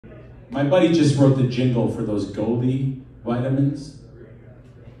My buddy just wrote the jingle for those Goli vitamins.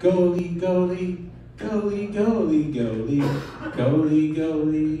 Goli, Goli, Goli, Goli, Goli, Goli,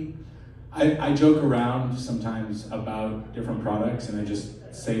 Goli. I joke around sometimes about different products and I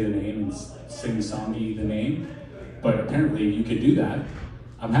just say the name and sing-songy the name, but apparently you could do that.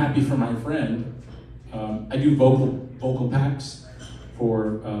 I'm happy for my friend. I do vocal packs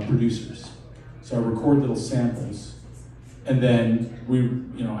for producers. So I record little samples and then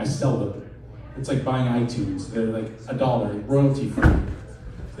I sell them. It's like buying iTunes. They're like $1, royalty free.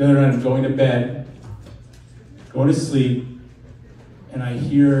 The other night I'm going to bed, going to sleep, and I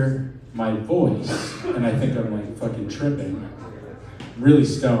hear my voice, and I think I'm like fucking tripping, really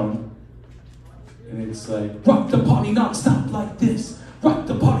stoned, and it's like, rock the party non-stop like this, rock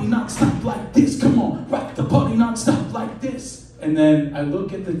the party non-stop like this, come on, rock the party non-stop like this. And then I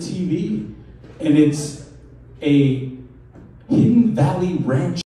look at the TV, and it's a Hidden Valley Ranch